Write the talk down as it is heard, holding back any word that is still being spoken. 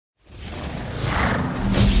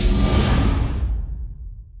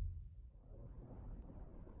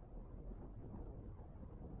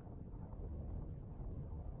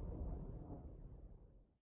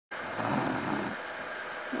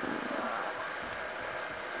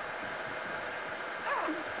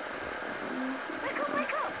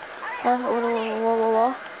What? I want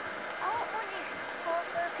money for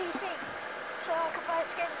the PC so I can buy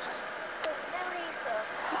skins. Because it's nearly Easter.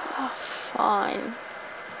 Oh, fine.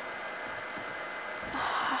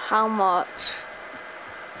 How much?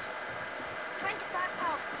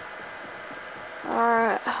 £25.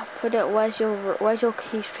 Alright, I'll put it. Where's your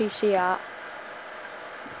PC at?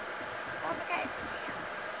 Well, the guy's in here.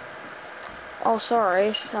 Oh,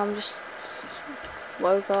 sorry. I'm just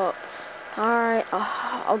woke up. Alright,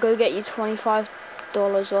 I'll go get you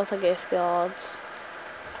 $25 worth of gift cards.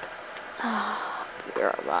 Be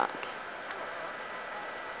right back.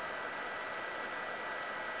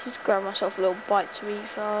 Just grab myself a little bite to eat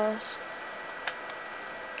first.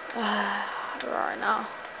 Right now.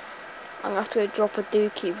 I'm gonna have to go drop a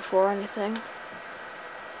dookie before anything.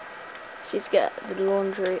 Just get the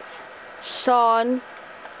laundry. Son!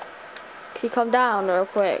 Can you come down real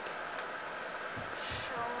quick?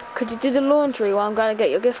 Sure. Could you do the laundry while I'm gonna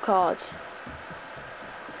get your gift cards?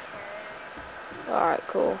 Okay. Alright,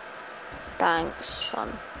 cool. Thanks,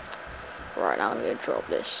 son. Right now I'm gonna drop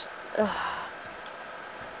this.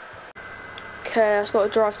 Okay, I've got to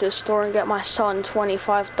drive to the store and get my son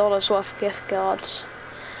 $25 worth of gift cards.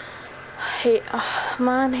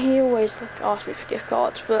 Man, he always asks me for gift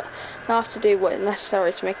cards, but I have to do what is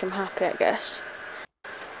necessary to make him happy, I guess.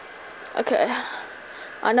 Okay,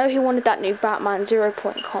 I know he wanted that new Batman 0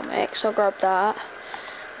 Point comic, so I'll grab that.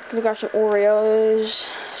 Gonna grab some Oreos.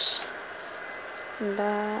 And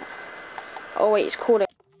that. Oh wait, it's calling.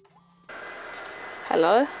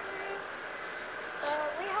 Hello?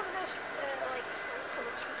 We have no, like, fruit for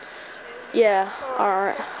the smoothie. Yeah,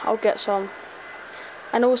 alright, I'll get some.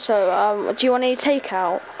 And also, do you want any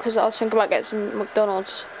takeout? Because I was thinking about getting some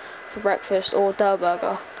McDonald's for breakfast or Durr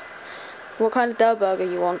Burger. What kind of Durr Burger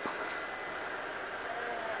you want? I'll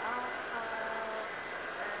have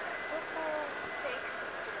double bacon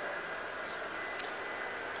dirt.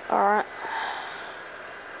 Alright.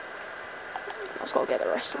 I just gotta get the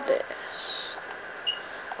rest of this.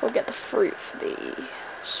 Gotta get the fruit for the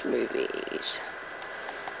smoothies.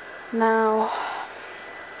 Now,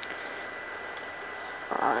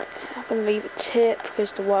 alright, I'm gonna leave a tip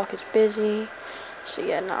because the work is busy. So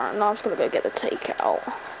yeah, now I'm just gonna go get the takeout.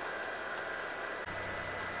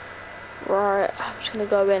 Right, I'm just gonna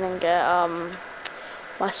go in and get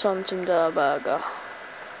my son some Durr Burger.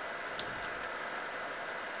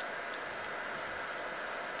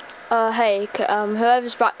 Hey,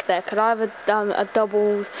 whoever's back there, could I have a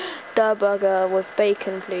double Durr Burger with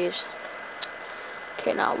bacon, please?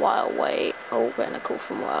 Okay, now while I wait, getting a call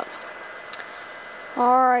from work.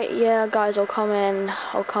 Alright, yeah, guys, I'll come in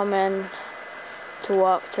to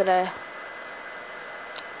work today.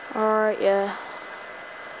 Alright, yeah.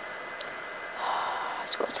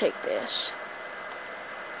 Just gotta take this.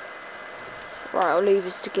 Right, I'll leave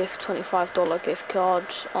it to gift $25 gift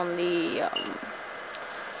cards on the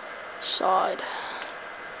side.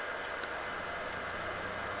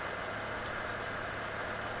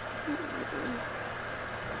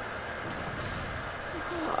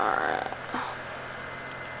 Alright.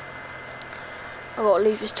 I've got to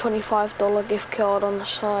leave this $25 gift card on the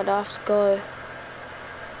side. I have to go.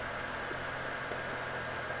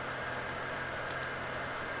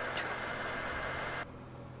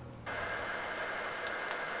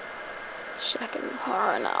 Second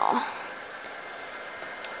part now.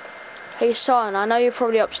 Hey son, I know you're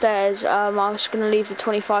probably upstairs. I was gonna leave the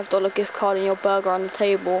 $25 gift card and your burger on the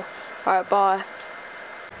table. Alright, bye.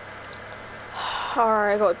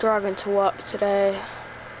 Alright, I got driving to work today.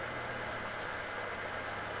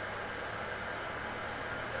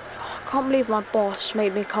 I can't believe my boss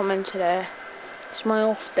made me come in today. It's my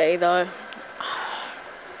off day though.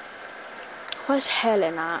 Where's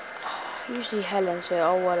Helen at? Usually Helen's here.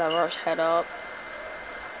 Oh, whatever, let's head up.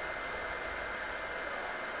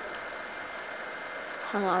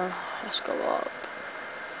 Hang on, let's go up.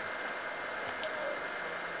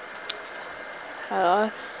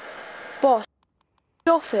 Hello? Boss,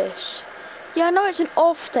 the office. Yeah, I know it's an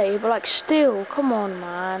off day, but like still, come on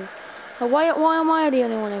man. Like, why am I the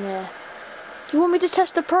only one in here? You want me to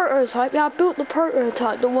test the prototype? Yeah, I built the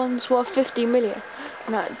prototype, the one's worth 50 million.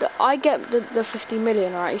 No, I get the 50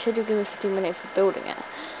 million, right? You said you'd give me 50 million for building it.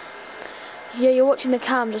 Yeah, you're watching the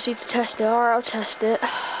cams, I just need to test it. Alright, I'll test it.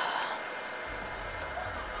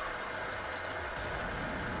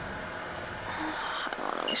 Hang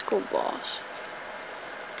on, it's called Boss.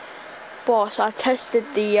 Boss, I tested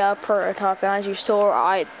the prototype, and as you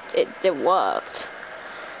saw, it worked.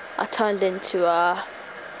 I turned into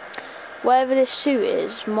whatever this suit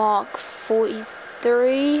is, Mark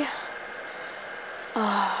 43.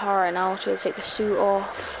 Alright, now I'm going to take the suit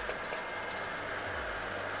off.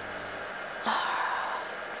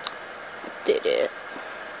 did it.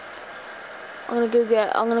 I'm gonna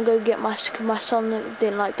go get my son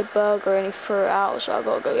didn't like the burger and he threw it out, so I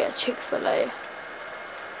gotta go get a Chick-fil-A.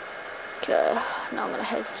 Okay, now I'm gonna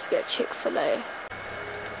head to get Chick-fil-A.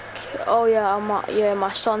 Okay. Oh yeah,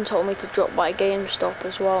 my son told me to drop by GameStop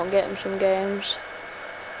as well and get him some games.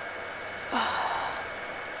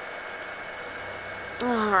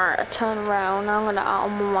 Alright, I turn around. Now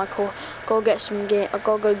I'm on my call. Go get some game. I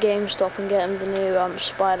gotta go GameStop and get him the new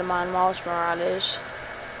Spider-Man Miles Morales.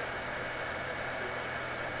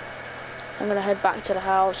 I'm gonna head back to the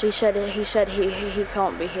house. He said he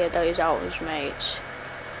can't be here though. He's out with his mates.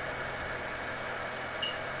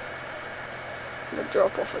 I'm gonna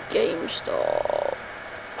drop off at GameStop.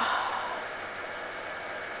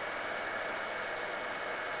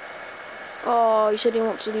 Oh, he said he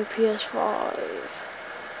wants a new PS5.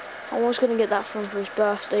 I was gonna get that for him for his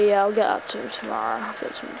birthday. Yeah, I'll get that to him tomorrow. I'll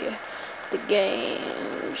get some the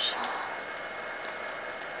games.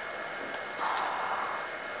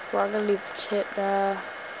 Well, I'm gonna leave the tip there.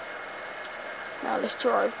 Now let's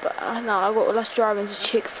drive back. Let's drive into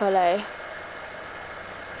Chick-fil-A.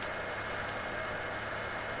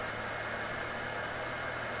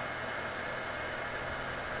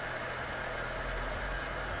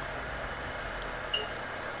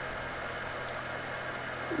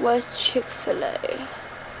 Where's Chick-fil-A?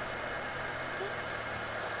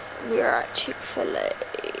 We are at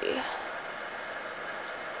Chick-fil-A.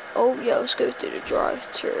 Oh yeah, let's go through the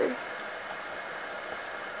drive-thru.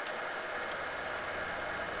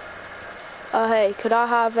 Hey, could I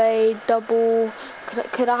have a double?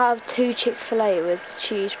 Could I have 2 Chick-fil-A with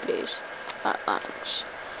cheese, please? Thanks.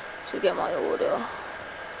 So get my order.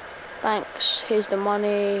 Thanks. Here's the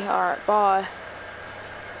money. Alright, bye.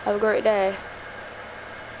 Have a great day.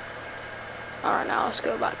 Alright, now let's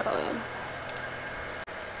go back home.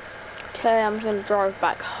 Okay, I'm just gonna drive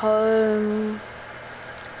back home.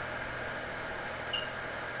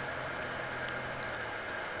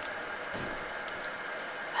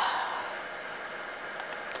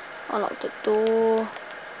 Unlock the door.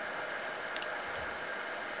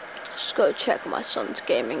 Just go check my son's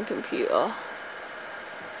gaming computer.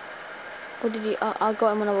 What did he? I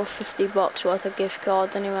got him another $50 worth of gift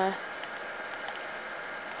cards anyway.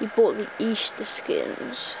 He bought the Easter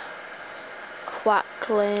skins.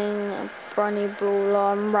 Quackling, Bunny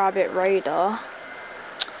Brawler, and Rabbit Raider.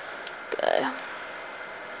 Okay.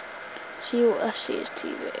 Let's see his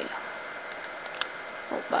TV.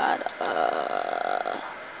 Not bad.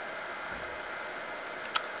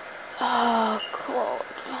 Oh god.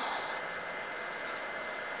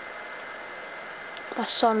 My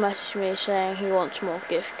son messaged me saying he wants more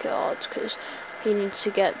gift cards because he needs to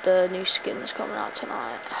get the new skins coming out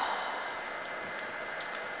tonight.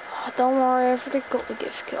 Oh, don't worry, I've already got the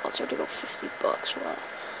gift cards. I already got $50 worth.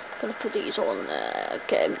 Gonna put these on there,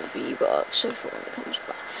 get him the V-Bucks so for when he comes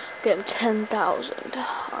back. Get him 10,000.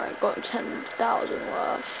 Alright, got him 10,000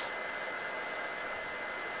 worth.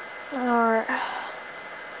 Alright.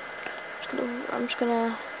 I'm just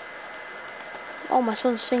gonna. Oh, my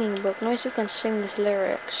son's singing book. Nice if I can sing these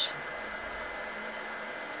lyrics.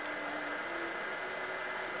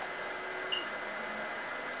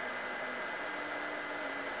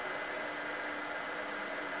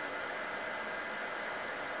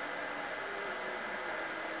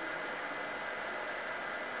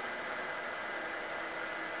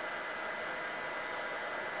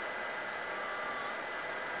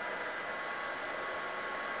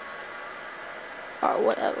 Alright,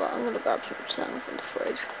 whatever. I'm gonna grab some something from the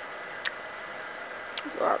fridge.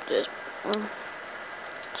 Grab this.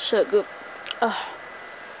 So good. It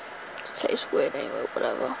tastes weird anyway,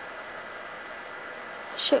 whatever.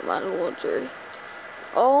 Shake my laundry.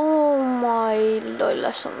 Oh my lord,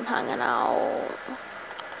 left something hanging out.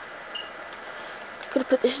 Could have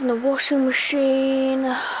put this in the washing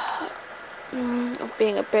machine.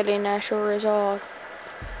 Being a billionaire sure is hard.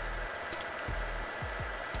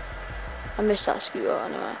 I missed that scooter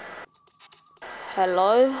anyway.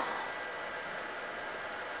 Hello?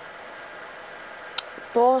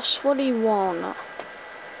 Boss, what do you want?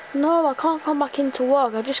 No, I can't come back into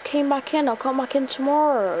work. I just came back in. I'll come back in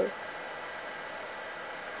tomorrow.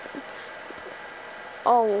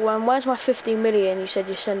 Oh, and where's my 50 million you said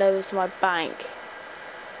you send over to my bank?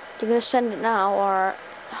 You're gonna send it now, or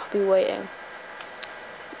I'll be waiting.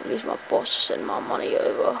 At least my boss to send my money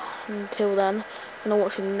over. Until then, I'm gonna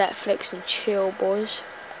watch some Netflix and chill, boys.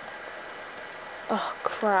 Oh,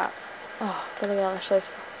 crap. Oh, gotta get on the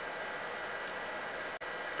sofa.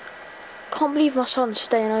 Can't believe my son's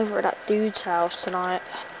staying over at that dude's house tonight.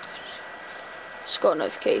 Just got a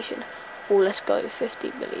notification. Oh, let's go.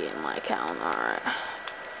 50 million in my account. Alright.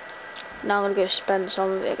 Now I'm gonna go spend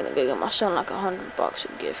some of it. I'm gonna go get my son like $100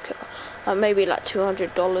 a gift card, maybe like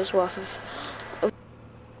 $200 worth of,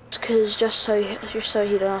 because just so he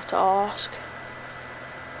don't have to ask.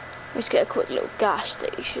 Let's get a quick little gas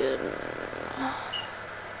station.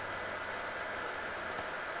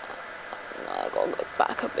 I gotta go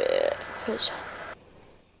back a bit because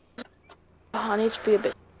I need to be a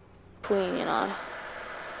bit clean, you know.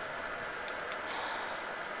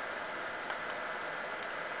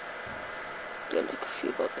 Get like a few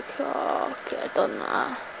about the car. Okay, I've done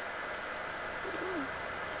that.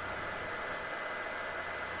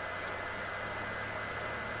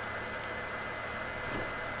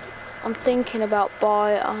 I'm thinking about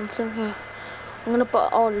I'm gonna buy,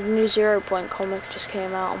 oh, the new 0 Point comic just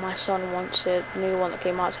came out and my son wants it. The new one that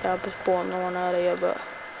came out today. I was bought the one earlier, but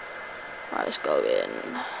right, let's go in.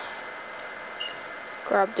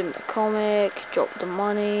 Grabbed him the comic, dropped the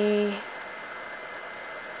money.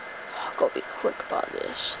 I've got to be quick about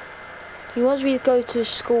this. He wants me to go to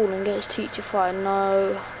school and get his teacher fired.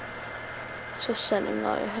 No. So I sent him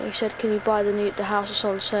though. He said, can you buy the house that's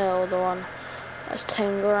on sale, the one that's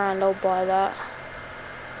 10 grand, I'll buy that.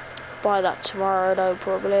 Buy that tomorrow though,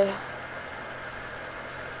 probably.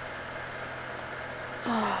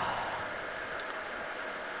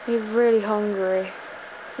 He's really hungry.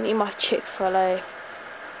 I need my Chick-fil-A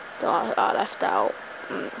that I left out.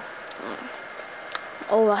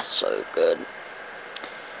 Oh, that's so good.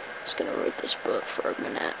 Just gonna read this book for a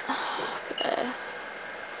minute. Okay.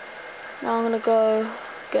 Now I'm gonna go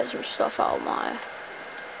get some stuff out of my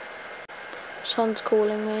son's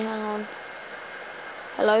calling me. Hang on.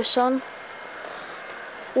 Hello, son.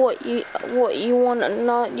 What you want?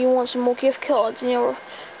 No, you want some more gift cards? And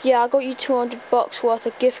yeah, I got you $200 worth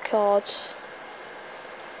of gift cards.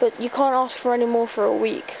 But you can't ask for any more for a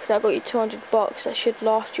week because I got you $200. That should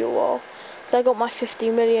last you a while. Because I got my 50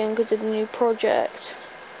 million because of the new project.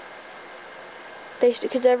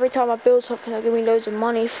 Because every time I build something, they give me loads of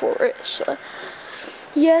money for it. So,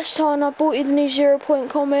 yes, son, I bought you the new 0 Point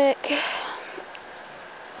comic.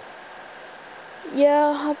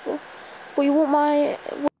 Yeah, well, you want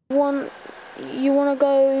to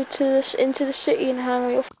go into the city and hang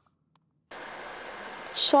with your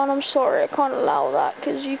son? I'm sorry, I can't allow that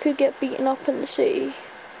because you could get beaten up in the city.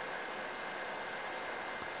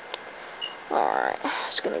 Alright,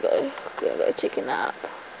 just gonna go take a nap.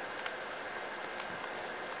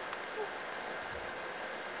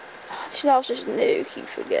 This house is new, keep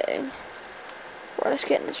forgetting. Right, let's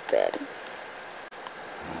get in this bed.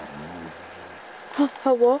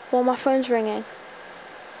 Oh, what? Well, my phone's ringing.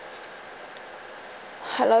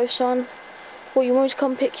 Hello, son. Well, you want me to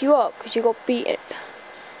come pick you up because you got beaten?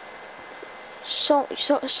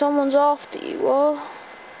 Someone's after you, what?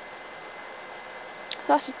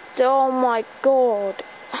 Oh my god.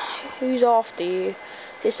 Who's after you?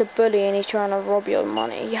 It's a bully and he's trying to rob your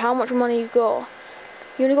money. How much money you got?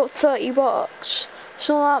 You only got $30. It's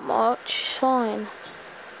not that much, it's fine.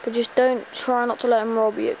 But just try not to let him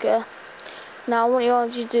rob you, okay? Now, what you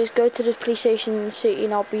want you to do is go to the police station in the city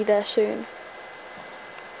and I'll be there soon.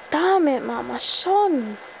 Damn it, man, my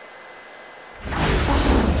son.